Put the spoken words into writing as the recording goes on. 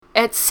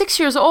at 6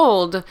 years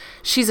old,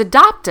 she's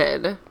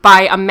adopted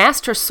by a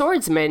master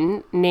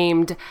swordsman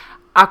named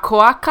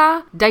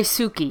Akoaka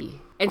Daisuke.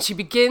 And she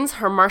begins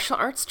her martial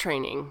arts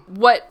training.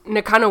 What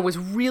Nakano was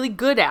really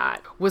good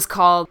at was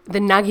called the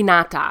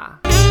Naginata.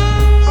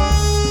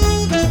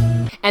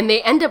 And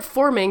they end up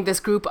forming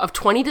this group of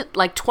 20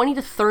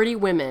 to 30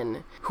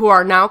 women who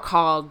are now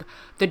called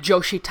the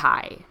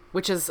Joshitai,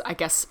 which is, I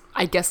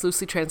guess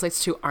loosely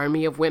translates to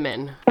Army of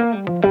Women.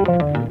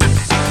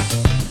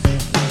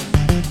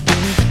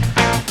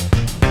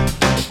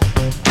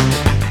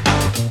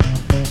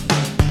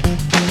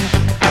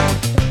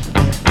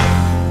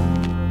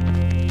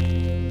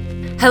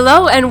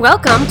 Hello and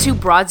welcome to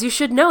Broads You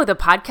Should Know, the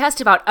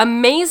podcast about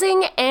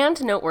amazing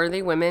and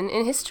noteworthy women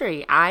in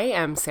history. I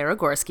am Sarah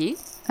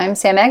Gorski. I'm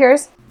Sam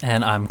Eggers.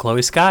 And I'm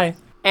Chloe Sky.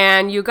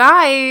 And you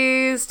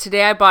guys,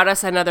 today I brought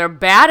us another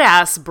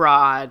badass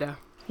broad.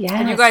 Yes.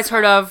 Have you guys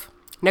heard of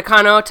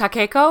Nakano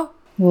Takeko?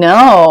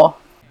 No.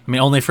 I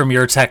mean, only from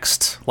your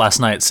text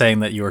last night saying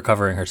that you were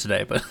covering her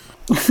today, but...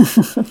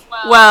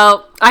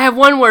 Well, I have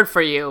one word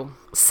for you.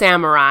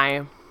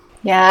 Samurai.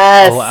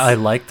 Yes. Oh, I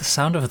like the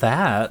sound of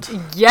that.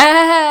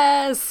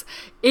 Yes!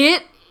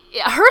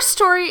 Her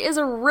story is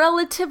a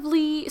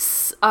relatively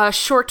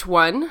short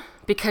one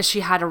because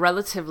she had a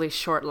relatively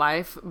short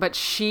life, but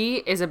she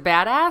is a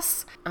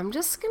badass. I'm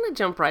just gonna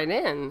jump right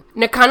in.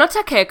 Nakano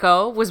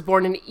Takeko was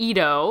born in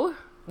Edo,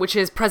 which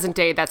is present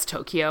day, that's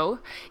Tokyo,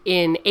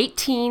 in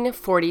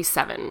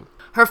 1847.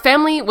 Her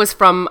family was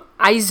from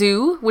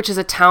Aizu, which is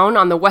a town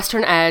on the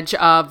western edge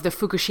of the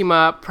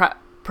Fukushima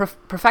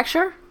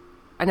prefecture.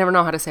 I never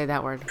know how to say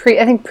that word.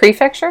 I think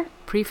prefecture?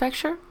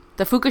 Prefecture?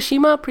 The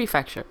Fukushima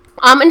prefecture.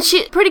 And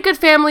she, pretty good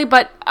family,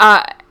 but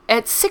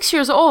at 6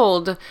 years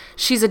old,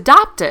 she's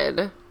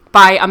adopted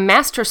by a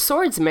master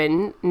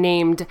swordsman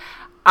named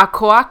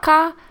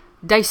Akoaka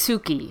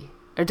Daisuke,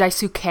 or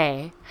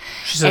Daisuke.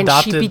 She's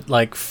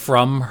adopted,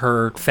 from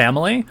her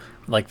family?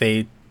 Like,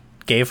 they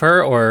gave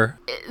her, or...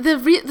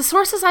 The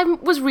sources I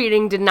was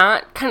reading did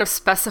not kind of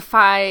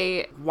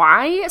specify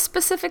why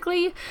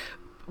specifically,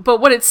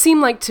 but what it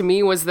seemed like to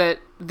me was that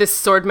this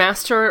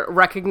swordmaster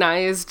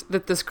recognized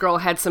that this girl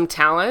had some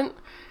talent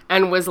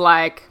and was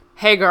like,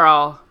 hey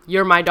girl,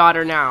 you're my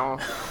daughter now.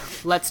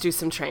 Let's do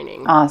some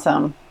training.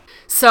 Awesome.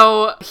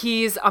 So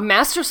he's a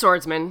master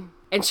swordsman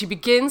and she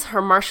begins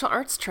her martial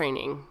arts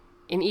training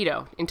in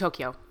Edo, in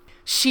Tokyo.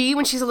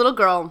 When she's a little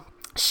girl,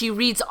 she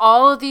reads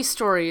all of these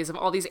stories of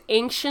all these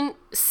ancient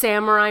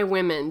samurai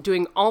women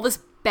doing all this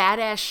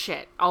badass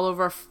shit all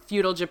over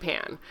feudal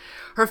Japan.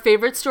 Her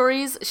favorite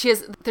stories,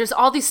 there's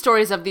all these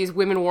stories of these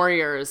women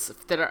warriors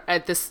that are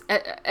at this,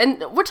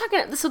 and we're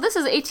talking, so this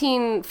is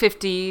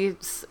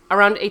 1850s,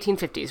 around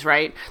 1850s,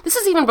 right? This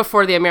is even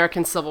before the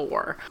American Civil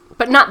War,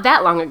 but not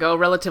that long ago,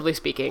 relatively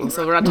speaking.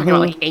 So we're not talking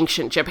about like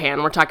ancient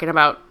Japan. We're talking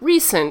about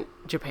recent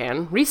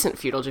Japan, recent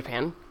feudal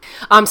Japan.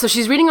 So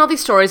she's reading all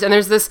these stories, and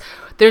there's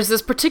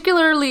this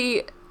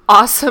particularly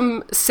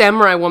awesome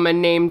samurai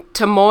woman named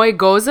Tomoe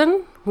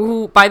Gozen,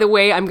 who, by the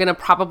way, I'm going to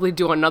probably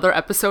do another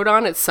episode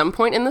on at some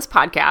point in this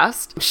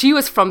podcast. She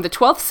was from the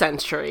 12th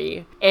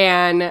century,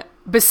 and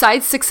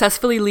besides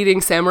successfully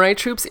leading samurai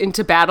troops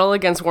into battle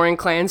against warring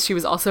clans, she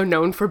was also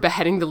known for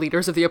beheading the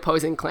leaders of the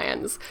opposing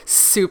clans.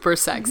 Super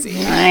sexy.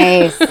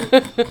 Nice.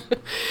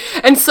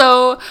 And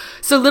so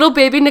little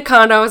baby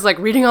Nakano is like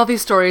reading all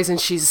these stories,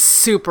 and she's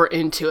super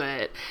into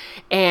it.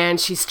 And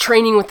she's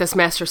training with this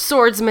master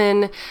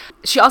swordsman.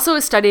 She also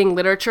is studying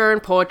literature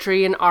and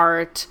poetry and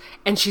art,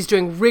 and she's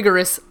doing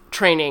rigorous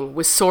training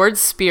with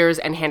swords, spears,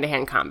 and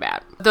hand-to-hand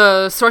combat.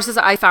 The sources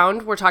I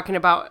found were talking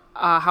about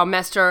how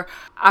Master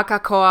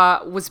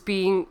Akakoa was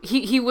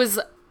he was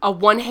a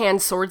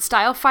one-hand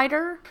sword-style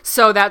fighter.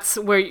 So that's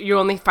where you're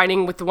only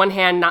fighting with the one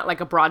hand, not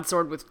like a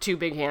broadsword with two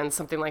big hands,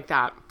 something like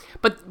that.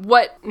 But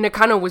what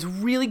Nakano was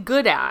really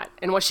good at,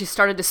 and what she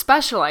started to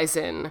specialize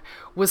in,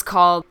 was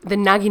called the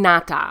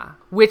Naginata,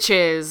 which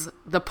is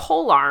the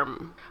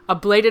polearm, a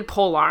bladed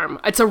polearm.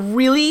 It's a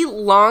really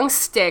long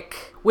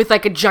stick with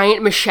like a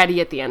giant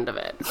machete at the end of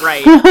it,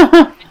 right?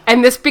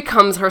 And this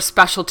becomes her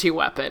specialty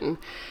weapon.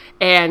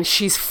 And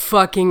she's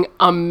fucking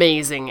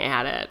amazing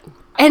at it.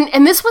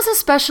 And this was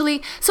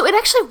especially, so it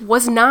actually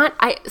was not,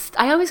 I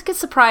always get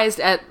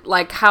surprised at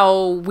like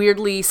how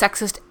weirdly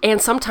sexist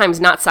and sometimes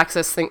not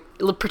sexist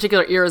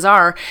particular eras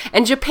are.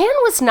 And Japan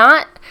was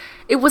not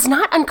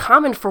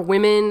uncommon for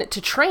women to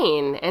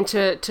train and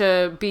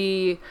to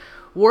be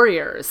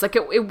warriors. Like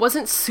it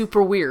wasn't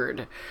super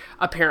weird,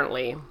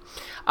 apparently.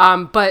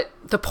 But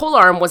the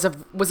polearm was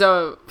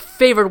a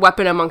favored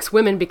weapon amongst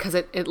women because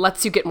it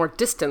lets you get more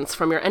distance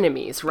from your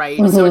enemies, right?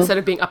 Mm-hmm. So instead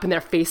of being up in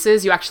their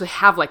faces, you actually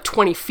have like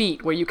 20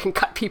 feet where you can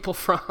cut people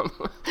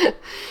from.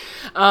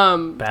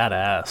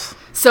 Badass.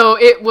 So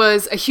it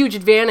was a huge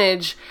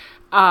advantage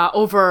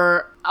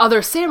over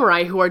other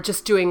samurai who are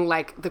just doing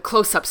like the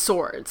close-up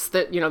swords,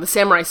 the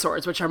samurai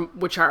swords, which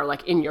are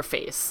like in your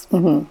face.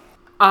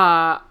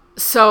 Mm-hmm.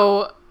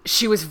 So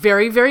she was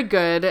very, very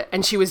good,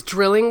 and she was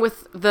drilling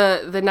with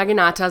the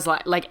Naginatas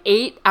like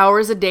 8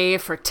 hours a day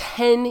for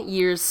 10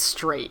 years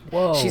straight.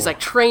 Whoa. She's like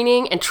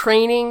training, and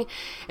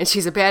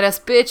she's a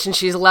badass bitch, and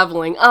she's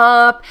leveling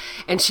up,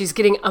 and she's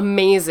getting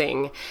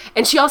amazing.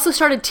 And she also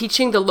started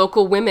teaching the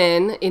local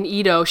women in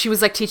Edo. She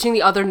was like teaching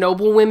the other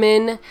noble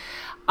women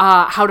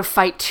how to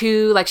fight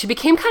too. Like, she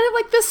became kind of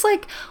like this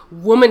like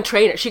woman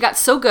trainer. She got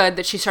so good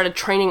that she started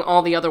training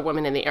all the other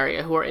women in the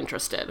area who were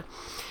interested.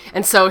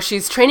 And so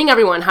she's training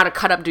everyone how to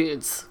cut up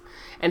dudes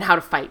and how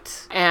to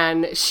fight.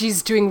 And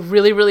she's doing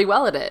really, really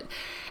well at it.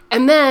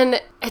 And then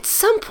at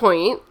some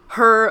point,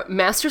 her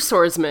master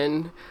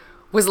swordsman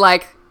was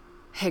like,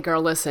 hey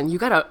girl, listen,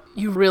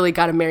 you really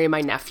gotta marry my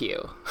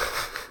nephew.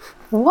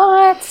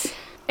 What?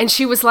 And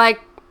she was like,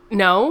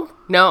 no.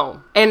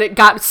 And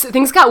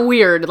things got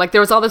weird. Like,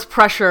 there was all this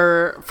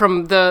pressure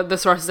from the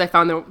sources I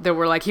found that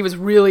were like, he was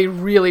really,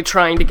 really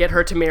trying to get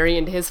her to marry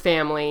into his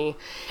family.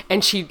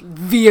 And she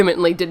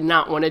vehemently did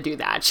not want to do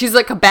that. She's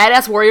like a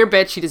badass warrior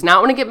bitch. She does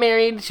not want to get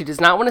married. She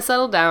does not want to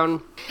settle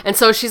down. And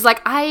so she's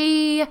like,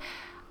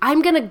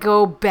 I'm going to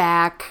go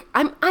back.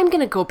 I'm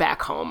going to go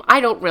back home.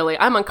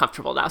 I'm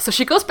uncomfortable now. So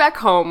she goes back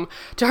home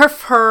to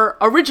her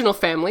original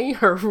family,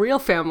 her real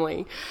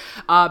family,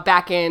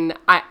 back in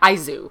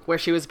Aizu, where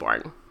she was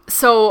born.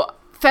 So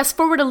fast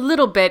forward a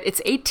little bit, it's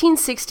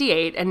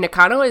 1868, and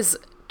Nakano is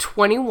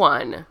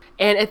 21.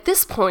 And at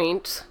this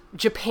point,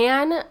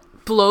 Japan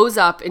blows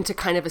up into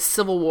kind of a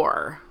civil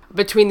war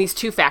between these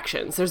two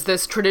factions. There's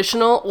this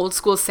traditional old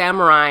school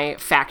samurai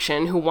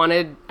faction who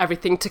wanted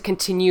everything to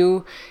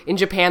continue in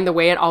Japan the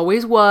way it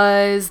always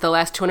was, the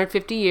last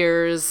 250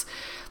 years,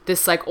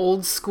 this like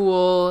old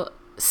school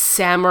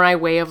samurai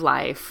way of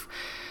life.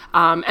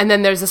 And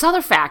then there's this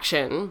other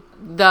faction.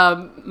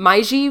 The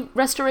Meiji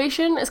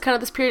Restoration is kind of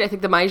this period. I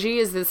think the Meiji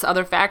is this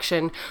other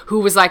faction who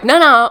was like,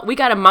 no, we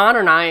got to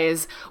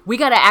modernize. We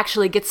got to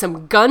actually get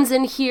some guns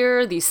in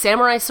here. These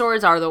samurai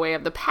swords are the way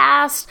of the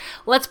past.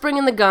 Let's bring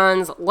in the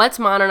guns. Let's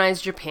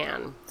modernize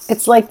Japan.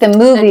 It's like the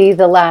movie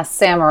The Last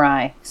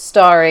Samurai,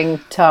 starring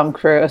Tom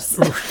Cruise.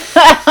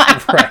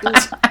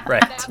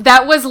 Right.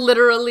 That was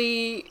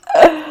literally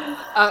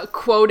not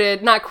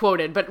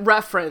quoted, but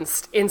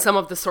referenced in some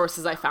of the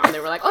sources I found.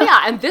 They were like, oh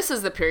yeah, and this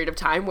is the period of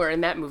time where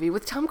in that movie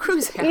with Tom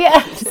Cruise happened.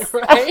 Yes.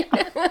 Right?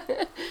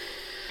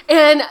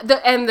 and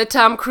the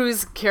Tom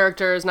Cruise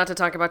characters, not to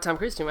talk about Tom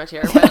Cruise too much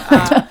here,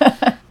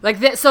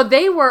 but so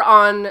they were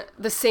on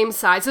the same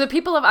side. So the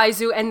people of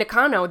Aizu and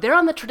Nakano, they're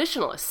on the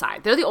traditionalist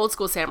side. They're the old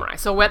school samurai.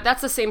 So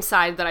that's the same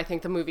side that I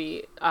think the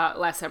movie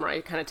Last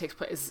Samurai kind of takes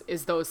place,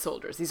 is those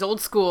soldiers, these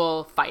old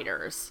school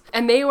fighters.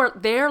 And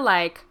they're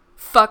like,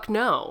 fuck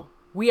no,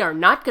 we are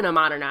not going to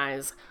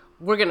modernize.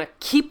 We're going to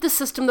keep the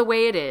system the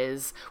way it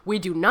is. We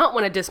do not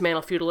want to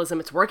dismantle feudalism.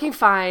 It's working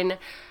fine.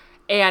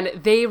 And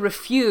they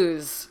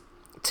refuse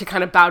to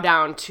kind of bow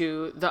down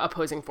to the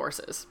opposing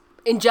forces.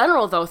 In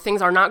general, though, things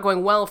are not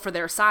going well for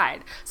their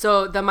side.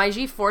 So the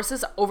Meiji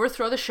forces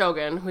overthrow the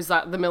shogun, who's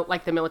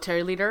the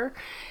military leader,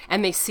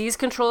 and they seize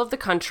control of the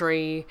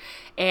country,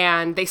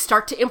 and they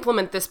start to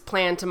implement this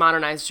plan to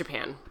modernize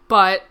Japan.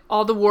 But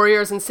all the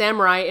warriors and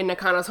samurai in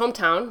Nakano's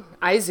hometown,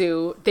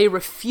 Aizu, they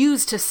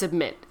refuse to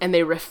submit, and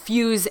they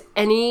refuse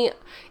any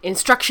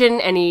instruction,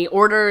 any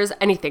orders,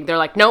 anything. They're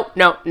like, no,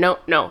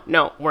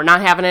 we're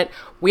not having it.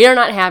 We are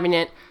not having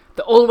it.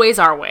 The old way's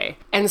our way.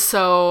 And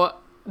so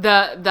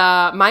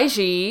the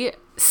Meiji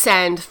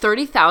send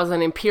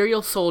 30,000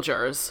 imperial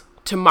soldiers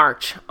to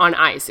march on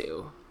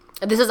Aizu.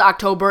 This is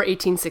October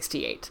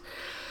 1868.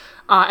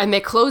 And they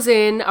close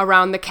in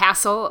around the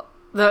castle,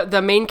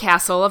 the main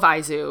castle of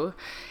Aizu,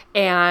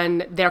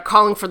 and they're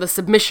calling for the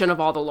submission of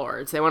all the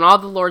lords. They want all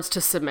the lords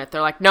to submit. They're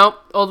like, nope,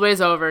 old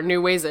way's over,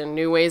 new ways in,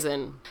 new ways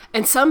in.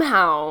 And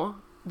somehow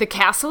the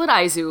castle at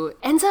Aizu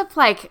ends up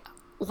like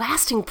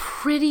lasting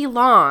pretty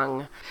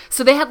long.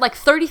 So they had like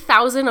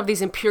 30,000 of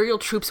these imperial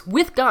troops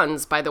with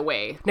guns, by the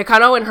way.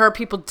 Nakano and her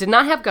people did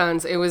not have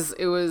guns. It was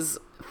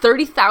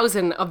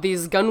 30,000 of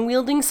these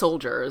gun-wielding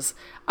soldiers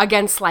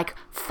against like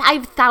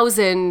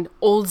 5,000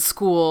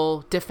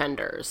 old-school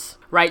defenders,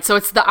 right? So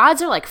the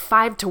odds are like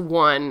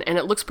 5-1, and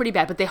it looks pretty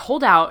bad, but they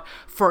hold out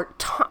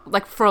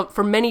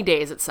for many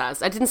days, it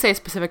says. I didn't say a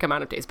specific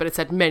amount of days, but it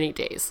said many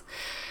days,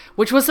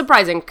 which was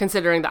surprising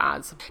considering the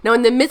odds. Now,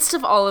 in the midst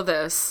of all of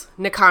this,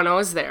 Nakano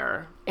is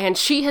there, and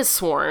she has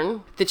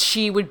sworn that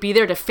she would be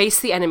there to face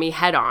the enemy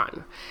head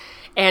on.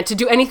 And to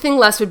do anything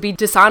less would be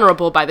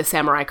dishonorable by the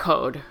samurai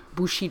code,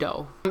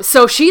 Bushido.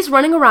 So she's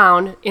running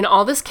around in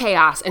all this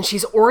chaos, and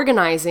she's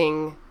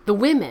organizing the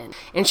women.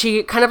 And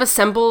she kind of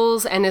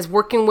assembles and is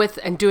working with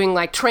and doing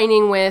like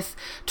training with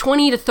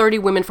 20 to 30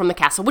 women from the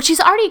castle, which she's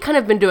already kind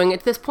of been doing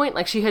at this point.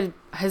 Like she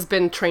has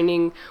been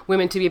training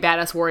women to be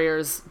badass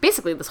warriors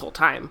basically this whole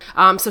time.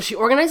 So she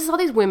organizes all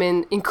these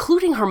women,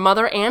 including her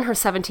mother and her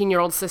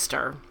 17-year-old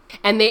sister.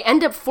 And they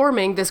end up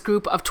forming this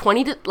group of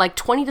 20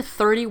 to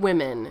 30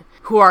 women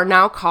who are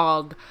now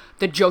called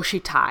the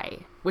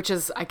Joshitai, which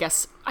is, I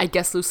guess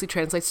loosely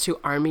translates to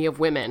Army of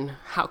Women.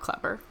 How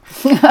clever.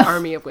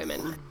 Army of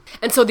Women.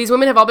 And so these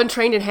women have all been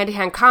trained in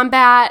hand-to-hand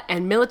combat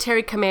and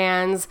military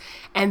commands,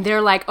 and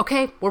they're like,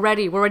 okay, we're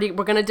ready, we're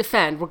going to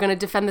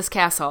defend this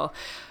castle.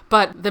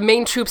 But the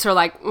main troops are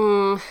like,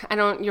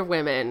 you're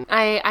women.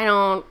 I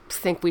don't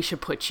think we should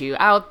put you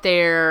out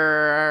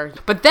there.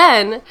 But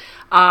then,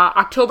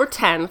 October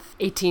 10th,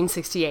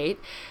 1868,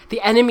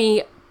 the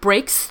enemy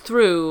breaks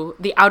through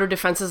the outer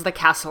defenses of the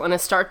castle, and it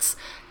starts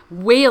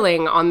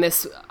wailing on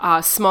this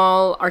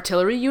small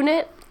artillery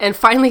unit. And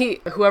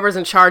finally, whoever's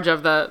in charge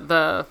of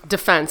the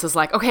defense is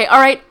like,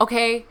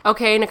 okay,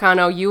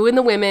 Nakano, you and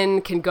the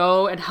women can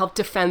go and help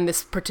defend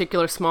this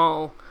particular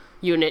small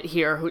unit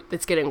here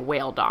that's getting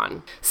wailed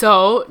on.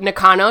 So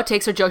Nakano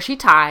takes her Joshi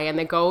Tai and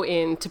they go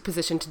into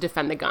position to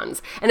defend the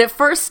guns. And at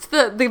first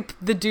the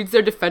dudes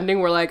they're defending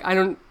were like, I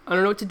don't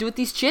know what to do with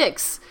these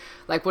chicks.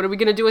 Like, what are we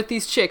going to do with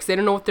these chicks? They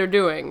don't know what they're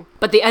doing.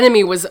 But the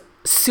enemy was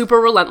super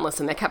relentless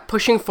and they kept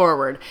pushing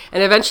forward.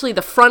 And eventually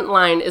the front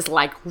line is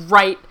like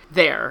right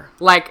there.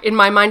 Like, in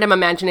my mind, I'm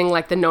imagining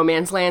like the No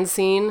Man's Land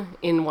scene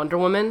in Wonder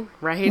Woman,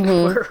 right?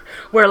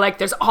 Where like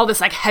there's all this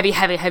like heavy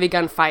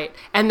gunfight.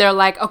 And they're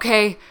like,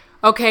 okay,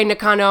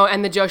 Nakano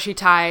and the Joshi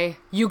Tai,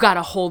 you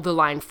gotta hold the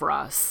line for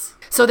us.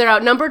 So they're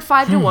outnumbered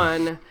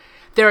 5-1.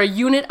 They're a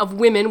unit of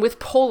women with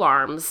pole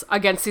arms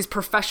against these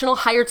professional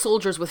hired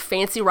soldiers with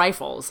fancy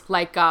rifles.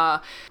 Like,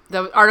 the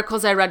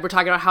articles I read were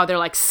talking about how they're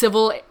like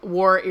Civil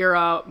War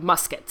era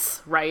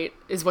muskets, right?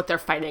 Is what they're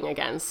fighting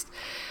against.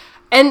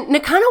 And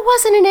Nakano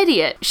wasn't an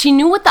idiot. She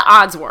knew what the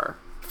odds were.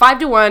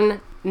 5-1,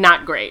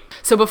 not great.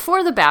 So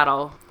before the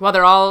battle, while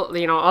they're all,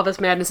 all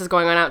this madness is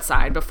going on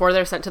outside, before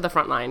they're sent to the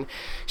front line,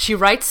 she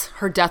writes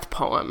her death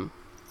poem.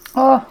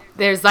 Oh.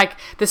 There's like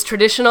this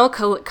traditional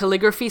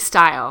calligraphy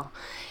style.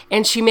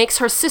 And she makes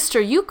her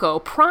sister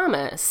Yuko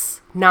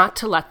promise not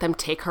to let them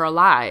take her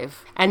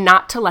alive and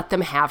not to let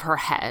them have her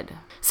head.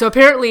 So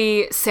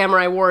apparently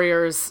samurai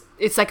warriors,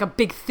 it's like a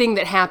big thing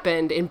that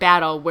happened in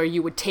battle where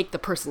you would take the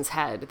person's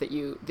head that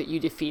you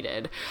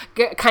defeated.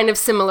 Kind of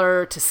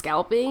similar to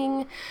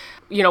scalping,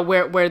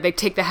 where they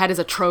take the head as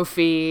a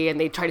trophy and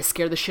they try to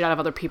scare the shit out of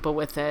other people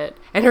with it.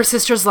 And her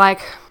sister's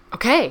like,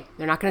 okay,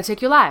 they're not going to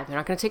take you alive. They're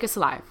not going to take us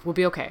alive. We'll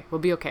be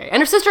okay.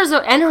 And her sisters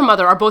and her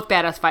mother are both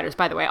badass fighters,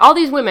 by the way. All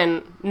these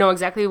women know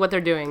exactly what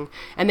they're doing,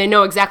 and they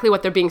know exactly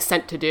what they're being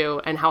sent to do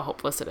and how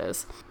hopeless it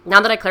is.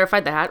 Now that I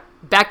clarified that,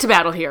 back to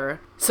battle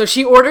here. So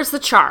she orders the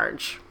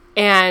charge,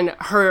 and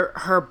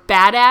her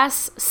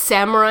badass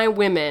samurai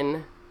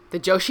women, the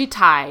Joshi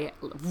Tai,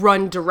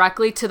 run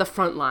directly to the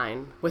front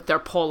line with their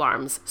pole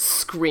arms,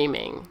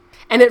 screaming.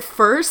 And at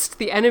first,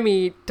 the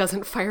enemy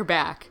doesn't fire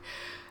back.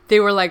 They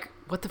were like,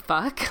 what the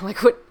fuck? Like,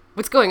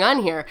 what's going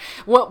on here?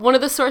 One of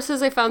the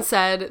sources I found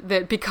said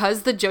that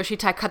because the Joshi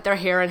Tai cut their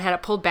hair and had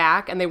it pulled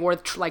back and they wore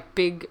like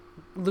big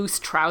loose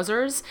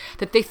trousers,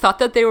 that they thought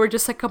that they were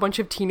just like a bunch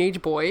of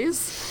teenage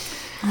boys.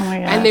 Oh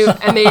my gosh.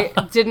 And they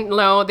didn't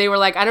know. They were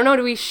like, I don't know,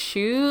 do we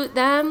shoot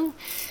them?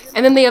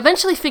 And then they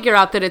eventually figure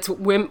out that it's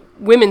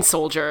women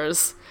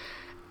soldiers,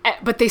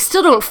 but they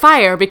still don't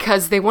fire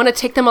because they want to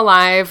take them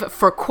alive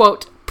for,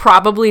 quote,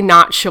 probably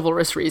not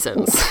chivalrous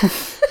reasons.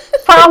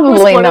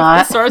 Probably one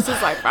not. Of the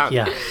sources I found.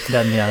 Yeah,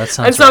 that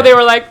sounds And so right.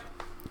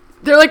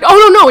 they're like,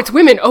 oh no, it's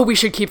women. Oh, we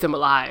should keep them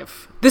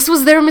alive. This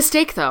was their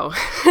mistake, though.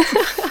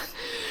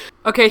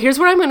 Okay, here's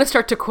where I'm going to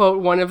start to quote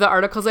one of the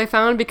articles I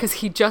found because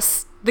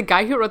the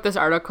guy who wrote this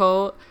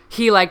article,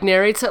 he like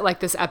narrates it like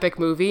this epic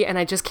movie, and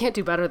I just can't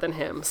do better than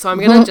him. So I'm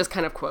going to just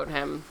kind of quote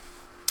him.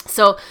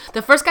 So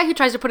the first guy who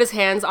tries to put his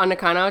hands on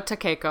Nakano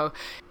Takeko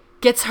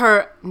gets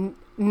her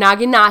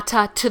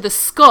naginata to the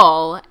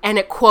skull, and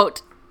it,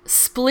 quote,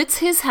 splits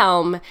his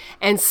helm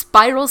and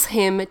spirals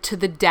him to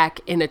the deck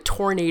in a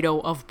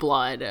tornado of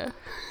blood.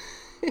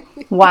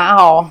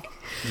 Wow.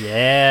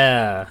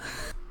 Yeah.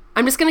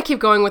 I'm just going to keep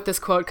going with this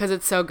quote because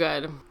it's so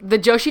good. The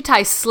Joshi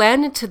Tai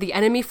slammed into the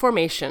enemy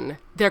formation,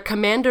 their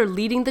commander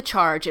leading the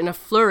charge in a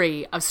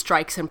flurry of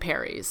strikes and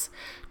parries.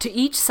 To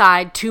each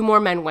side, 2 more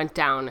men went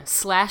down,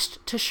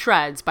 slashed to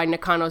shreds by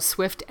Nakano's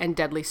swift and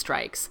deadly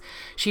strikes.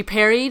 She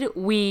parried,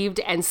 weaved,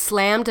 and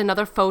slammed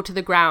another foe to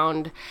the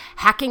ground,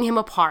 hacking him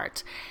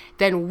apart,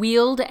 then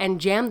wheeled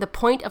and jammed the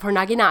point of her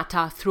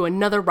naginata through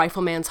another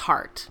rifleman's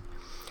heart.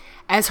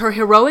 As her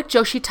heroic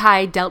Joshi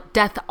Tai dealt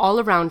death all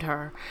around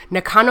her,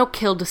 Nakano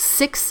killed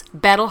 6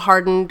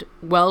 battle-hardened,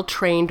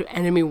 well-trained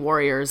enemy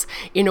warriors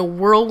in a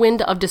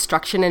whirlwind of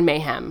destruction and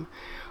mayhem.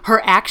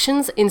 Her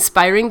actions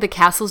inspiring the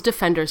castle's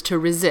defenders to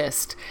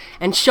resist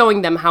and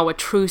showing them how a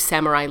true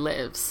samurai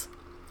lives.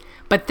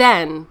 But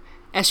then,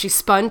 as she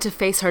spun to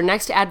face her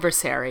next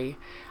adversary,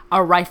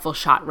 a rifle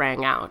shot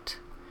rang out.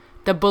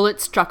 The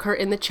bullet struck her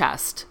in the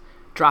chest,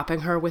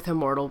 dropping her with a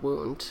mortal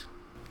wound.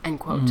 End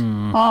quote.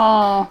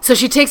 Oh. So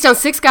she takes down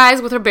 6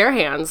 guys with her bare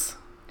hands,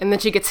 and then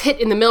she gets hit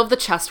in the middle of the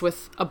chest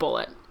with a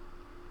bullet.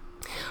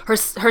 Her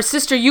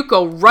sister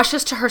Yuko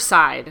rushes to her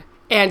side,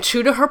 and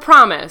true to her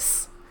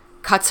promise,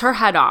 cuts her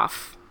head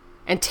off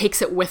and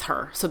takes it with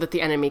her so that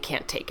the enemy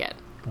can't take it.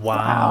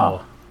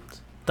 Wow.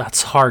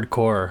 That's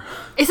hardcore.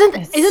 Isn't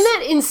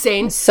that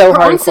insane? So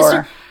Her own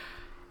hardcore.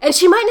 and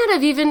she might not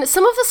have even,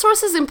 some of the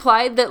sources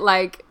implied that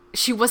like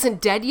she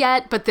wasn't dead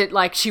yet, but that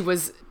like she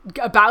was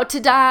about to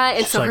die,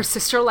 and so her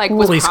sister like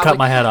was please probably, cut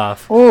my head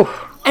off. Ooh.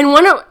 And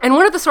one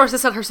of the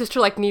sources said her sister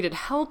like needed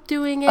help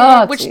doing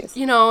it, which geez.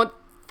 you know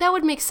that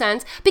would make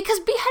sense because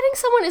beheading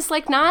someone is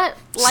like not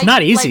It's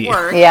not easy. Like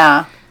work.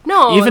 Yeah.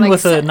 No, Even like,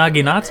 with a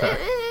naginata.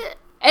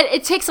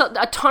 it takes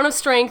a ton of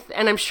strength,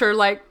 and I'm sure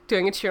like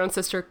doing it to your own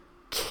sister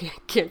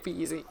can't be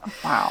easy.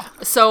 Wow.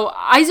 So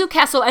Aizu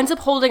Castle ends up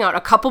holding out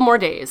a couple more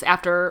days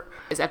after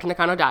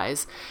Nakano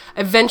dies.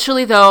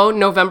 Eventually, though,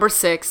 November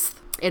 6th,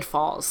 it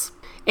falls.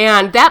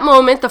 And that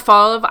moment, the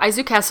fall of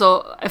Aizu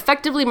Castle,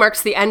 effectively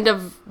marks the end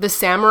of the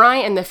samurai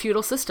and the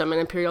feudal system in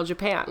Imperial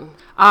Japan.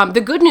 The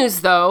good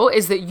news, though,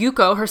 is that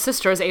Yuko, her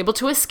sister, is able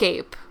to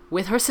escape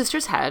with her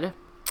sister's head,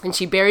 and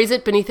she buries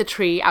it beneath a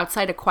tree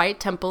outside a quiet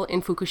temple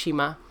in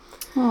Fukushima.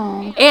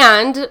 Aww.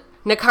 And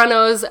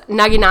Nakano's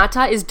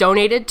naginata is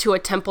donated to a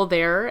temple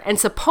there, and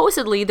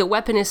supposedly the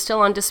weapon is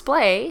still on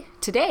display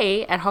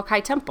today at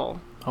Hokkai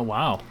Temple. Oh,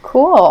 wow.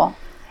 Cool.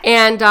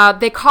 And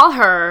they call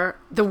her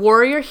the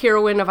warrior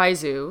heroine of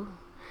Aizu.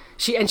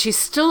 She's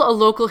still a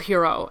local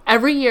hero.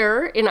 Every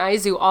year in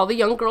Aizu, all the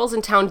young girls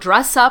in town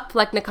dress up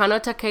like Nakano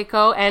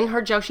Takeko and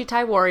her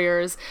Joshitai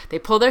warriors. They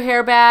pull their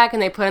hair back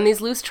and they put on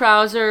these loose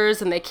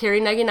trousers and they carry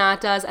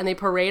naginatas and they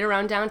parade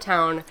around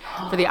downtown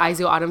for the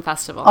Aizu Autumn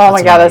Festival. Oh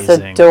my God, that's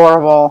amazing.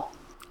 adorable.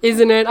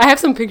 Isn't it? I have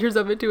some pictures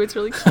of it too. It's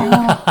really cute.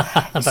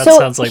 That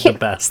sounds like the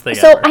best thing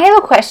So ever. I have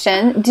a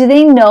question. Do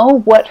they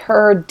know what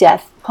her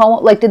death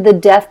poem, like did the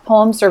death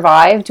poem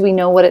survive? Do we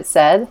know what it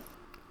said?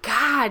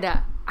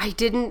 God, I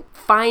didn't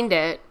find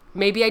it.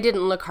 Maybe I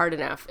didn't look hard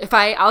enough.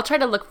 I'll try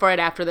to look for it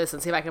after this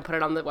and see if I can put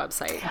it on the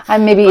website.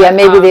 Maybe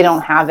they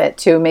don't have it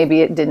too.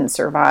 Maybe it didn't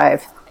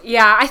survive.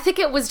 Yeah, I think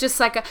it was just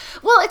like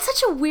it's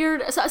such a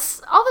weird,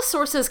 all the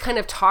sources kind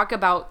of talk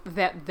about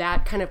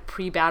that kind of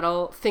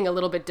pre-battle thing a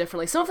little bit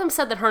differently. Some of them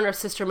said that her and her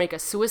sister make a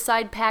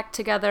suicide pact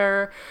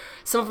together.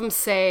 Some of them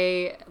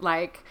say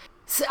like,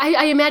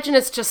 I imagine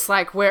it's just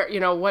like where,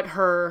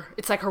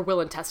 it's like her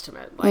will and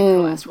testament, like her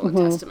last will and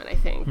testament, I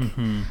think.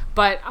 Mm-hmm.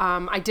 But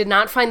I did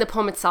not find the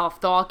poem itself,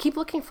 though I'll keep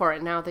looking for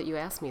it now that you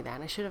asked me that.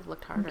 I should have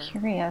looked harder. I'm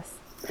curious.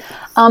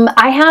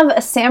 I have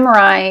a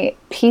samurai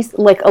piece,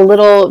 like a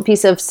little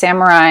piece of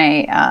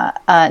samurai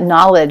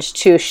knowledge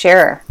to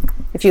share,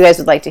 if you guys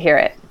would like to hear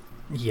it.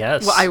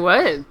 Yes. Well, I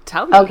would.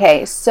 Tell me.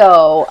 Okay,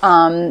 so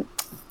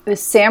the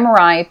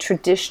samurai,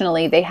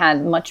 traditionally, they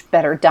had much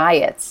better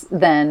diets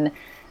than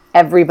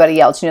everybody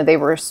else. They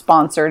were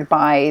sponsored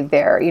by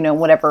their,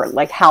 whatever,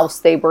 like house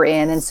they were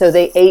in. And so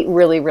they ate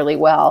really, really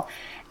well.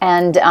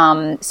 And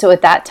so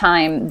at that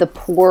time, the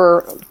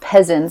poor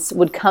peasants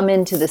would come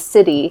into the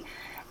city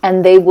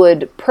and they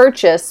would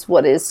purchase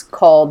what is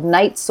called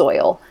night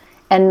soil.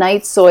 And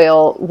night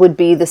soil would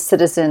be the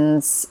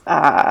citizens'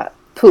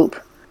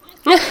 poop.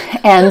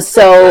 And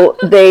so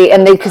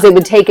because they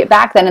would take it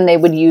back then and they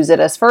would use it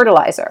as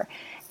fertilizer.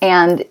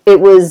 And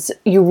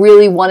you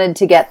really wanted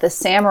to get the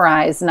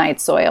samurai's night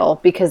soil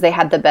because they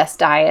had the best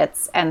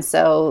diets. And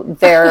so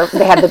they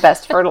had the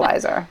best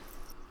fertilizer.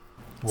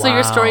 So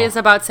your story is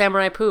about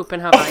samurai poop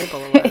and how valuable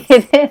it was.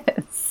 It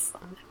is.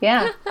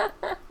 Yeah,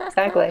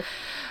 exactly.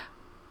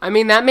 I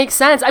mean, that makes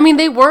sense. I mean,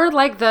 they were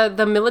like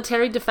the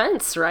military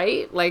defense,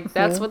 right? Like,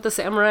 that's what the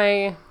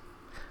samurai...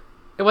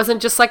 It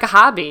wasn't just like a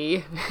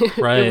hobby.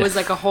 Right. It was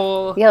like a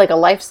whole... Yeah, like a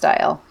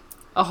lifestyle.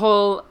 A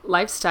whole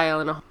lifestyle.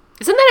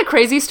 Isn't that a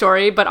crazy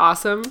story, but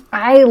awesome?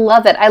 I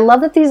love it. I love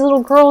that these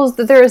little girls,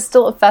 that there is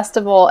still a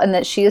festival and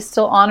that she is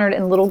still honored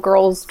and little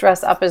girls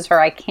dress up as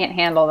her. I can't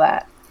handle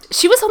that.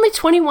 She was only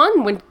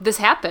 21 when this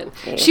happened.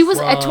 She was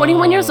at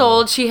 21 years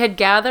old. She had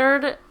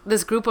gathered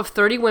this group of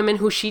 30 women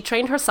who she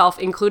trained herself,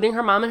 including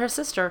her mom and her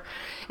sister.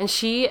 And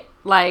she,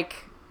 I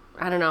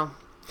don't know.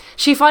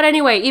 She fought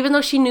anyway, even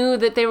though she knew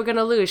that they were going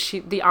to lose.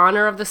 The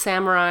honor of the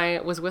samurai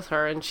was with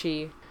her, and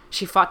she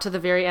fought to the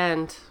very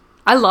end.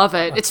 I love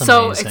it. That's it's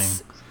so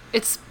amazing.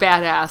 it's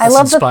badass. I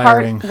love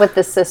inspiring. the part with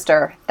the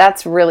sister.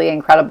 That's really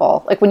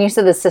incredible. Like when you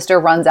said the sister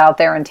runs out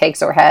there and takes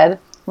her head,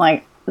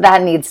 like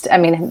that needs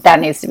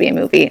to be a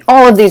movie.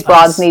 All of these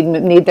broads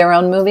need their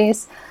own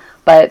movies,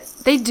 but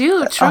They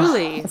do,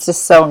 truly. it's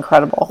just so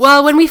incredible.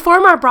 Well, when we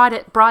form our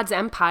broad's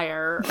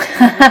empire,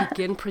 we'll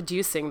begin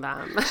producing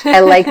them.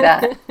 I like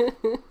that.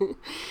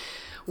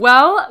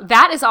 Well,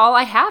 that is all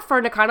I have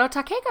for Nakano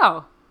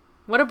Takeko.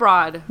 What a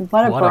broad.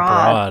 What a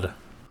broad.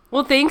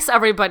 Well, thanks,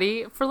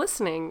 everybody, for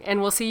listening.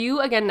 And we'll see you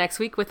again next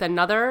week with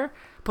another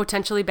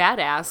potentially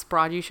badass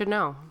broad you should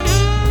know.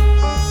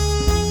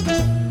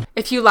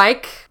 If you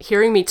like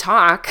hearing me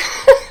talk...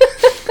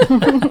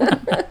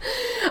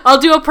 I'll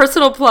do a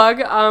personal plug.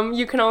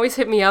 You can always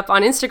hit me up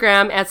on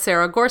Instagram at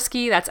Sarah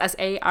Gorski. That's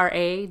SaraGorsky.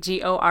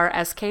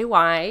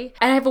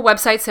 And I have a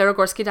website,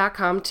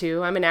 sarahgorski.com,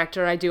 too. I'm an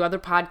actor. I do other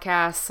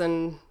podcasts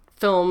and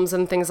films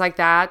and things like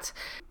that.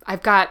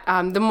 I've got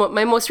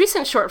my most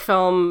recent short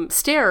film,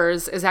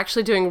 Stairs, is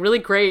actually doing really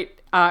great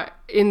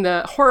in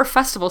the horror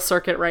festival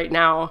circuit right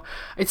now.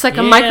 It's like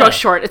a micro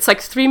short. It's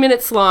like 3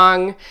 minutes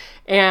long.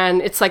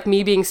 and it's like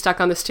me being stuck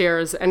on the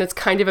stairs, and it's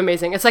kind of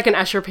amazing. It's like an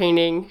Escher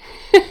painting.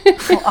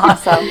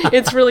 Awesome.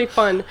 It's really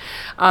fun.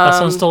 That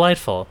sounds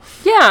delightful.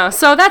 Yeah,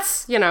 so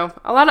that's, a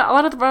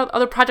lot of the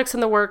other projects in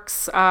the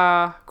works,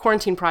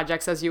 quarantine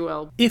projects, as you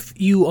will. If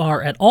you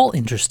are at all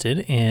interested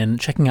in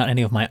checking out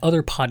any of my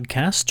other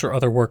podcasts or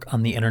other work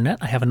on the internet,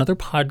 I have another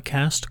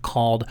podcast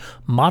called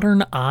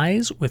Modern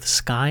Eyes with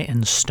Sky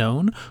and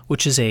Stone,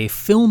 which is a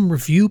film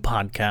review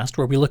podcast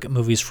where we look at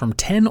movies from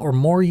 10 or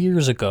more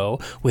years ago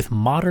with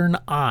modern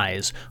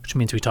eyes, which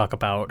means we talk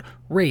about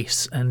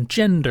race and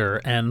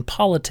gender and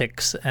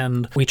politics,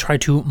 and we try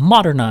to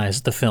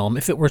modernize the film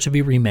if it were to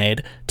be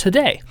remade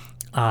today.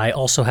 I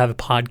also have a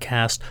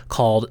podcast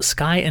called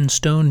Sky and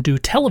Stone Do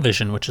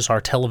Television, which is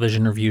our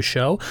television review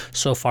show.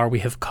 So far, we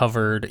have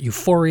covered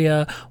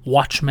Euphoria,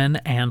 Watchmen,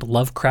 and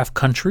Lovecraft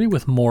Country,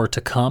 with more to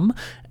come.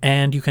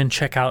 And you can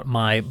check out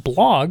my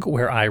blog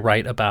where I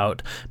write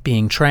about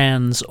being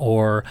trans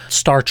or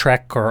Star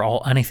Trek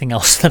or anything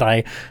else that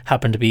I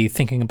happen to be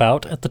thinking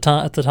about at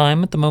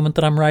the moment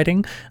that I'm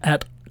writing,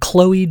 at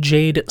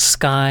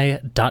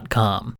chloejadesky.com.